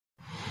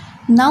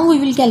Now we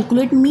will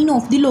calculate mean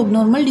of the log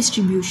normal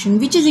distribution,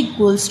 which is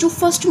equals to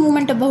first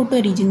moment about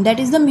origin, that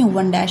is the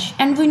mu1 dash,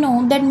 and we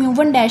know that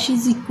mu1 dash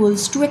is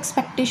equals to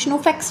expectation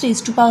of x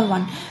raised to power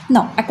 1.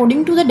 Now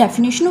according to the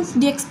definition of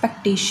the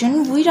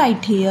expectation, we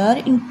write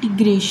here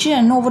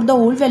integration over the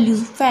whole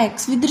values of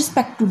x with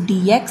respect to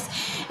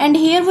dx, and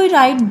here we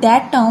write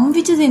that term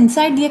which is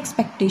inside the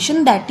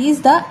expectation, that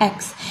is the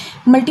x,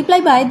 multiply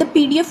by the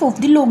PDF of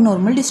the log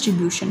normal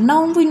distribution.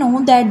 Now we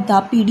know that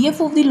the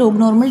PDF of the log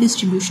normal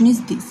distribution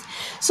is this.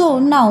 So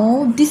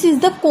now this is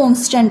the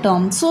constant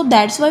term, so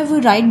that's why we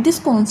write this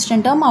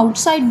constant term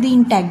outside the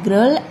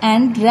integral,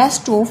 and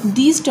rest of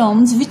these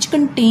terms which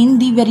contain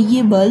the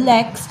variable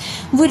x,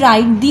 we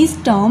write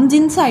these terms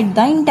inside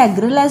the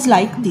integral as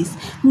like this.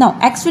 Now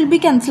x will be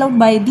cancelled out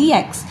by the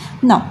x.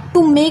 Now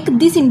to make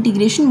this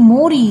integration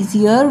more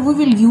easier, we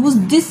will use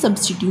this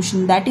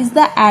substitution, that is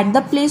the at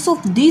the place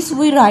of this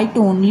we write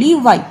only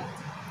y.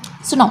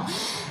 So now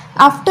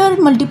after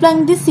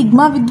multiplying this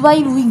sigma with y,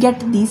 we get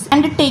this,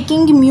 and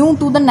taking mu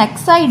to the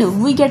next side,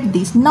 we get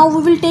this. Now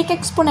we will take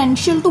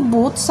exponential to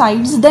both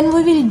sides, then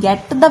we will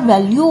get the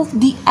value of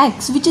the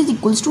x, which is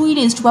equals to e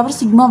raised to power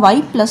sigma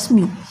y plus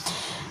mu.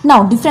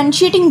 Now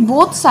differentiating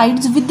both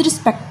sides with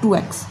respect to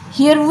x,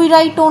 here we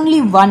write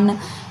only 1.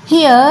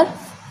 Here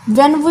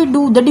when we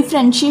do the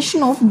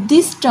differentiation of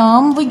this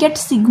term, we get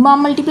sigma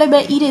multiplied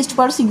by e raised to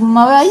power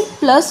sigma y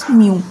plus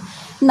mu.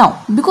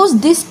 Now because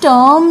this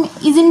term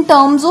is in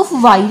terms of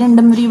y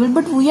random variable,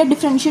 but we are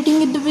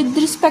differentiating it with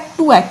respect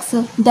to x,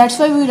 that's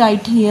why we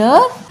write here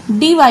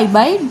dy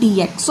by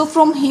dx. So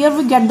from here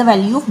we get the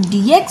value of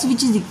dx,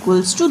 which is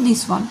equals to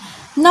this one.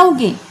 Now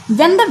again,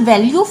 when the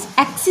value of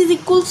x is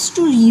equals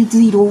to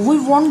 0, we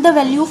want the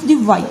value of the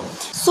y.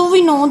 So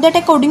we know that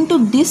according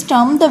to this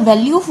term, the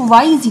value of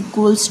y is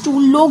equals to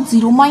log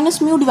 0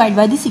 minus mu divided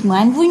by the sigma,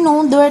 and we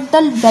know that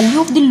the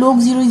value of the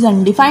log 0 is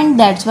undefined,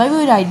 that's why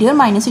we write here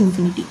minus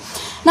infinity.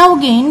 Now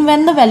again,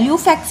 when the value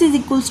of x is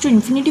equals to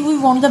infinity, we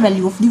want the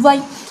value of the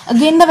y.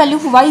 Again the value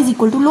of y is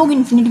equal to log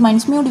infinity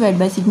minus mu divided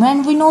by sigma,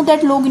 and we know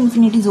that log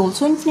infinity is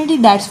also infinity,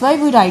 that's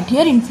why we write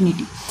here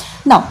infinity.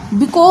 Now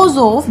because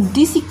of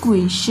this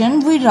equation,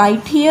 we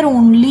write here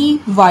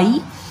only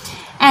y,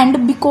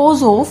 and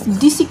because of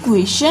this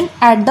equation,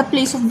 at the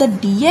place of the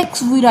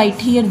dx we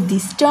write here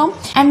this term,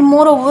 and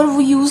moreover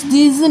we use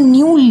these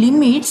new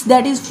limits,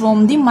 that is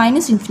from the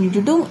minus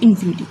infinity to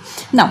infinity.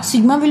 Now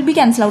sigma will be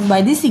cancelled out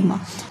by the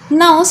sigma.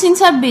 Now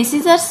since our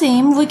bases are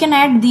same, we can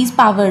add these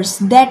powers,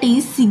 that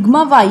is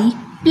sigma y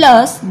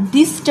plus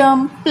this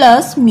term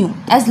plus mu,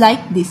 as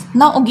like this.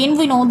 Now again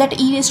we know that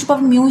e raised to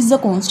power mu is the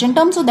constant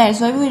term, so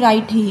that's why we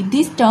write here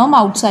this term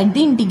outside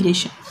the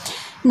integration.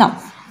 Now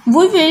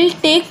we will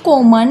take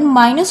common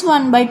minus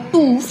 1 by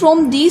 2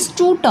 from these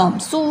two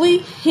terms. So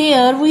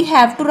here we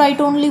have to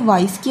write only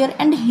y square,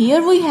 and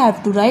here we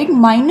have to write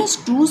minus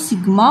 2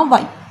 sigma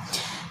y.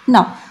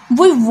 Now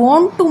we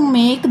want to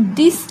make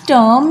this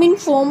term in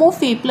form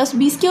of a plus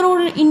b square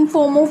or in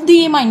form of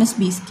the a minus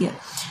b square.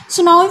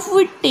 So now if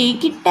we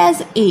take it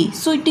as a,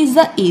 so it is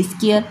the a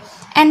square,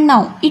 and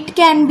now it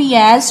can be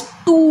as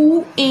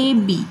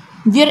 2ab,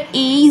 where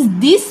a is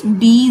this,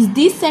 b is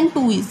this, and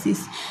 2 is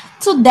this.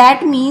 So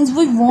that means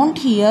we want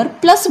here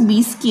plus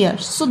b square,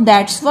 so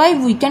that's why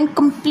we can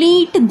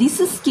complete this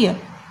square.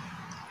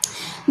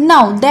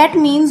 Now that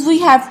means we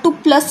have to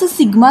plus a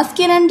sigma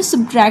square and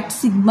subtract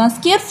sigma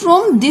square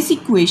from this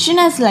equation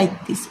as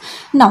like this.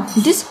 Now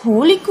this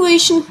whole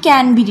equation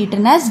can be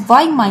written as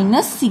y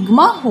minus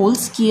sigma whole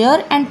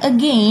square, and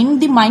again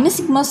the minus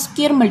sigma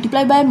square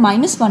multiplied by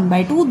minus 1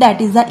 by 2, that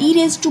is the e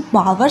raised to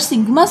power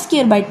sigma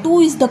square by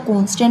 2 is the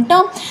constant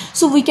term.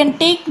 So we can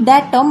take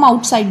that term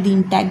outside the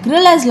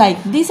integral as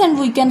like this, and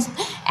we can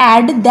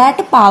add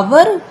that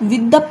power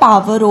with the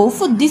power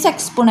of this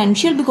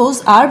exponential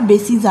because our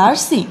bases are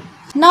same.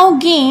 Now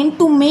again,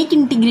 to make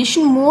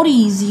integration more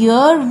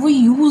easier, we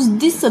use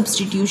this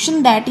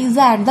substitution, that is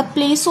at the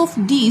place of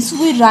this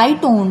we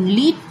write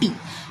only t.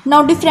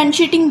 Now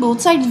differentiating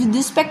both sides with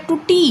respect to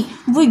t,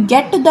 we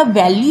get the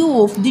value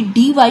of the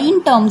dy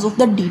in terms of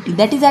the dt,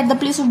 that is at the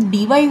place of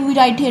dy we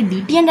write here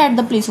dt, and at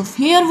the place of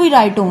here we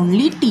write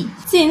only t.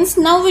 Since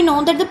now we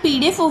know that the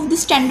PDF of the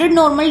standard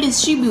normal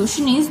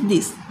distribution is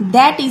this,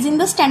 that is in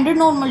the standard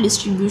normal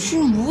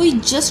distribution we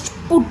just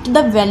put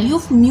the value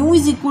of mu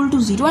is equal to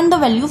 0 and the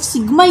value of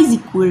sigma is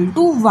equal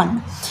to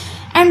 1.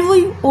 And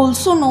we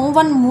also know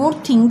one more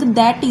thing,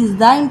 that is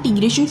the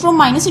integration from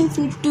minus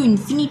infinity to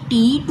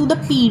infinity to the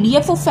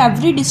PDF of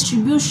every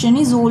distribution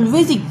is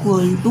always equal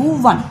to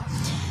 1.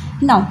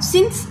 Now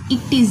since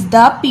it is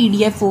the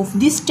PDF of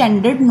the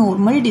standard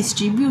normal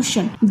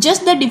distribution,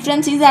 just the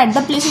difference is at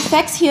the place of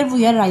x, here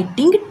we are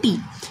writing t.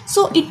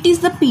 So it is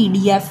the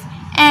PDF,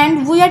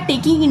 and we are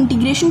taking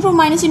integration from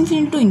minus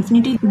infinity to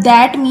infinity,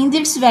 that means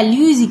its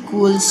value is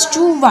equals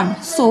to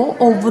 1. So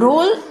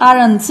overall our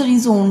answer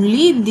is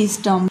only this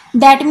term.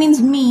 That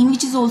means mean,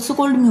 which is also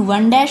called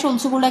mu1 dash,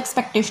 also called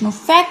expectation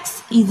of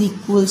x, is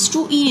equals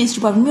to e raised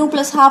to power mu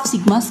plus half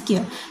sigma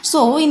square.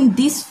 So in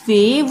this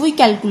way we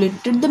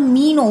calculated the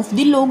mean of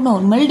the log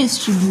normal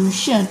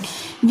distribution,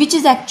 which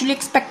is actually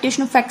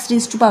expectation of x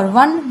raised to power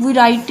 1. We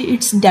write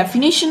its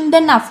definition.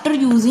 Then after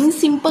using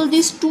simple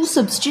these two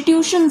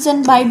substitutions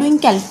and by doing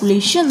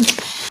calculations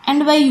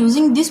and by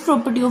using this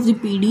property of the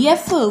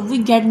PDF, we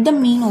get the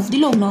mean of the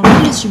log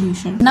normal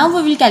distribution. Now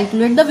we will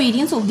calculate the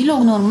variance of the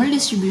log normal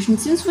distribution.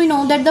 Since we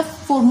know that the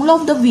formula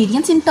of the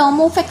variance in term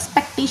of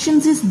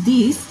expectations is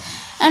this,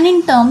 and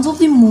in terms of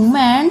the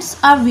moments,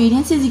 our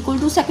variance is equal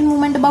to second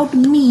moment about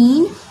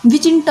mean,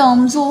 which in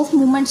terms of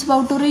moments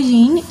about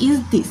origin is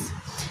this.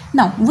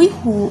 Now we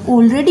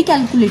already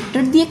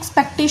calculated the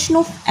expectation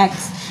of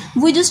x.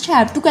 We just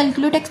have to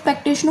calculate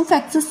expectation of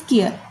x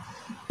square.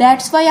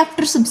 That's why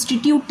after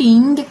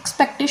substituting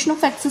expectation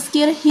of x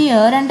square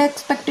here and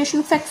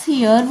expectation of x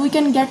here, we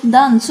can get the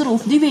answer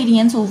of the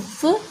variance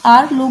of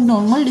our log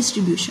normal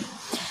distribution.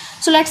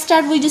 So let's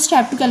start. We just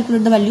have to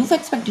calculate the value of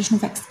expectation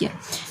of x square.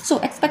 So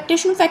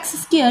expectation of x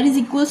square is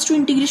equals to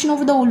integration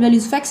over the whole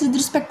values of x with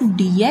respect to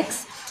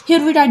dx. Here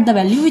we write the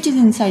value which is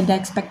inside the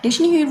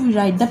expectation. Here we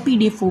write the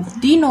PDF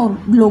of the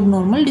log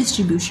normal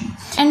distribution.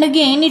 And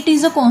again it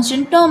is a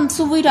constant term.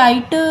 So we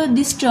write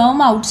this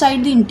term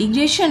outside the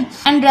integration,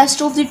 and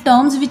rest of the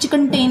terms which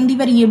contain the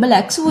variable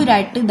x, we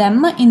write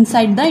them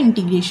inside the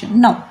integration.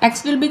 Now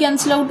x will be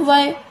cancelled out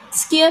by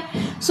square.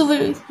 So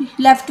we're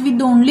left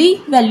with only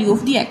value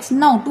of the x.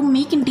 Now to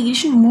make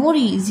integration more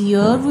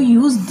easier, we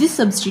use this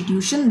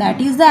substitution.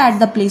 That is that at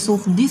the place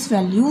of this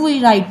value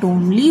we write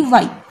only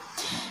y.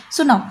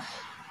 So now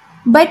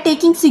by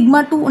taking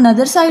sigma to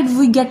another side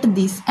we get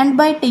this, and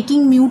by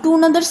taking mu to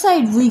another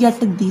side we get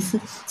this.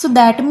 So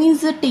that means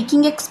that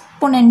taking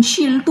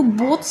exponential to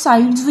both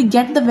sides we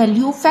get the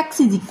value of x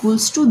is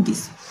equals to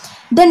this.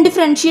 Then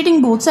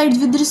differentiating both sides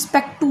with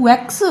respect to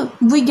x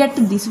we get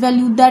this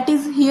value. That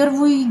is, here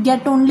we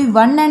get only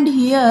 1, and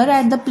here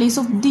at the place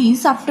of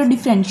this after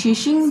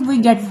differentiation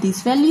we get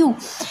this value.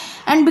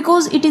 And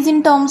because it is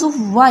in terms of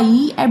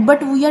y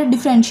but we are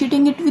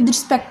differentiating it with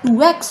respect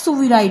to x, so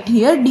we write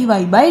here dy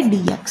by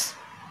dx.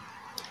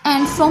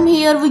 And from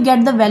here we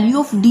get the value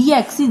of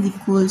dx is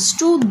equals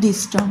to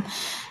this term.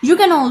 You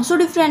can also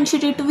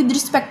differentiate it with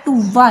respect to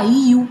y,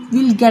 you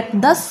will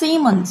get the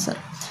same answer.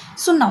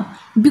 So now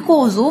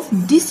because of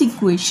this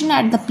equation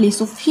at the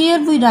place of here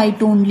we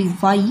write only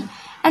y,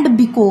 and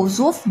because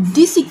of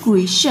this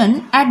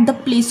equation at the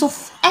place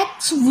of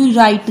x we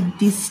write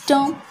this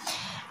term,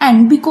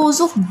 and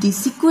because of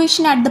this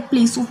equation at the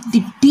place of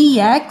the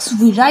dx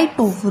we write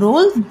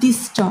overall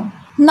this term.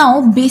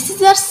 Now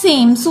bases are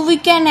same, so we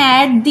can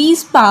add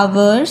these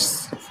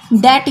powers.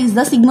 That is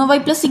the sigma y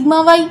plus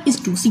sigma y is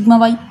 2 sigma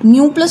y,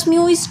 mu plus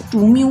mu is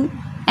 2 mu,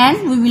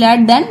 and we will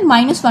add then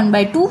minus 1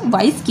 by 2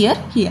 y square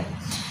here.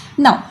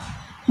 Now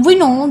we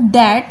know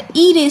that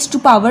e raised to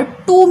power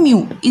 2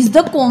 mu is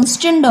the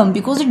constant term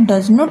because it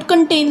does not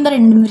contain the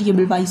random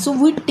variable y. So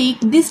we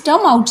take this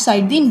term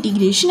outside the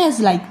integration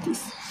as like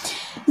this.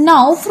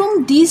 Now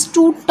from these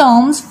two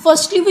terms,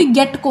 firstly we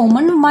get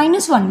common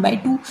minus 1 by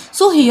 2.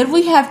 So here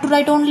we have to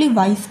write only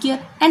y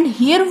square, and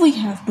here we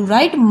have to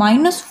write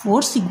minus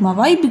 4 sigma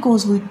y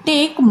because we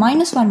take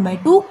minus 1 by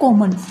 2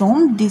 common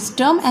from this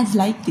term as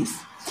like this.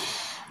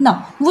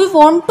 Now we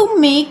want to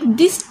make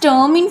this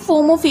term in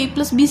form of a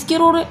plus b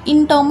square or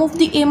in term of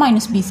the a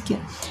minus b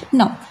square.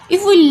 Now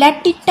if we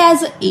let it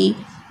as a,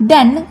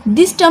 then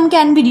this term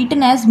can be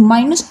written as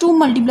minus 2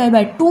 multiplied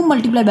by 2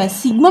 multiplied by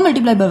sigma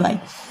multiplied by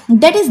y.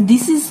 That is,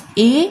 this is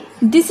a,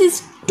 this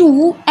is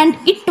 2, and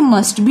it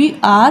must be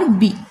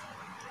rb.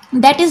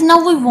 That is,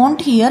 now we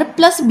want here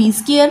plus b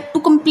square to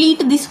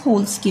complete this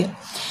whole square.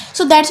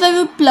 So that's why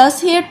we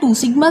plus here 2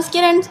 sigma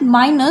square and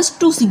minus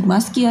 2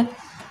 sigma square,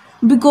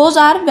 because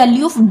our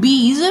value of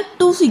b is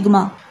 2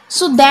 sigma.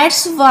 So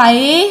that's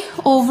why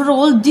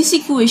overall this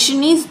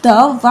equation is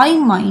the y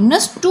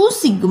minus 2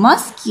 sigma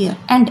square,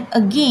 and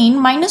again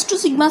minus 2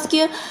 sigma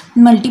square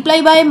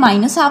multiply by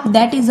minus half,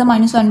 that is the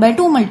minus 1 by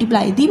 2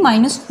 multiply the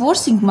minus 4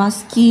 sigma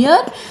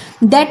square,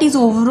 that is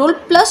overall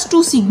plus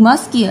 2 sigma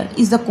square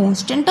is the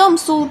constant term.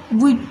 So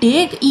we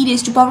take e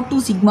raised to power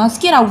 2 sigma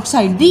square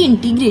outside the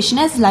integration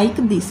as like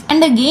this,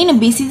 and again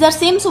bases are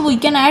same, so we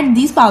can add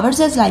these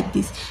powers as like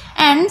this.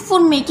 And for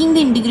making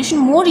the integration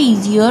more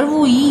easier,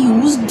 we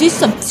use this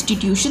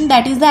substitution.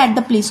 That is that at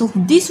the place of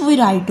this we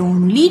write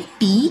only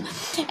t,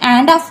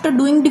 and after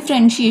doing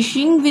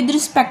differentiation with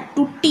respect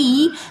to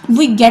t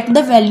we get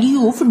the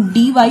value of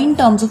dy in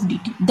terms of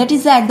dt. That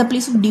is that at the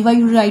place of dy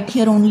you write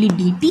here only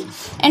dt,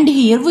 and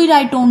here we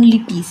write only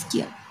t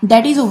square.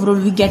 That is overall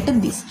we get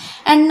this.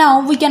 And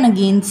now we can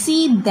again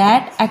see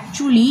that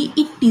actually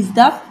it is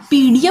the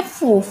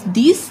PDF of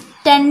this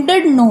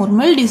standard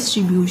normal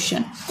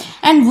distribution,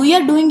 and we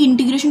are doing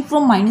integration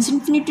from minus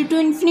infinity to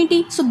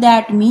infinity, so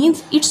that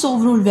means its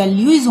overall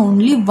value is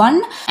only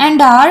 1,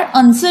 and our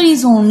answer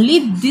is only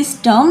this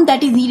term,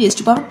 that is e raised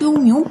to power 2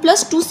 mu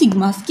plus 2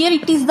 sigma square.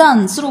 It is the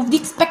answer of the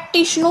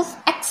expectation of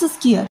x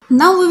square.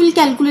 Now we will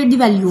calculate the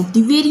value of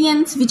the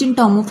variance, which in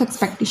term of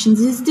expectations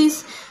is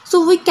this.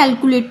 So we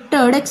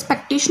calculated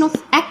expectation of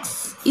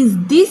x is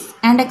this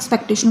and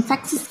expectation of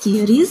x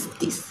square is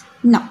this.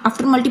 Now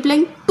after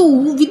multiplying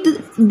 2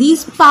 with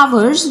these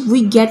powers,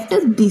 we get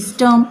this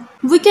term.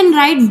 We can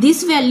write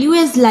this value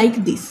as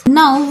like this.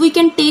 Now we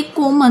can take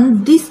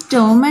common this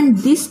term and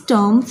this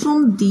term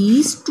from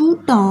these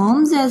two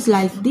terms as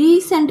like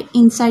this, and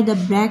inside the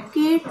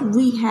bracket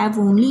we have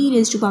only e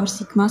raised to power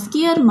sigma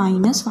square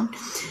minus 1.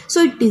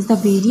 So it is the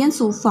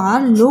variance of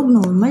our log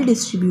normal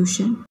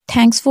distribution.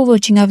 Thanks for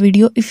watching our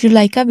video. If you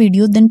like our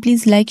video, then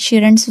please like,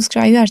 share and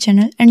subscribe our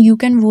channel, and you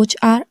can watch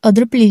our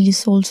other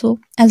playlists also,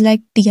 as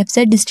like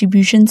TFZ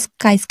distributions,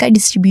 chi-square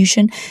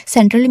distribution,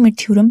 central limit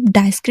theorem,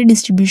 discrete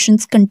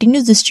distributions,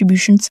 continuous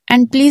distributions,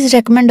 and please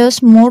recommend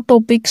us more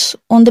topics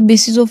on the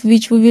basis of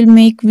which we will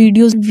make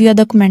videos via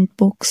the comment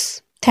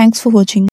box. Thanks for watching.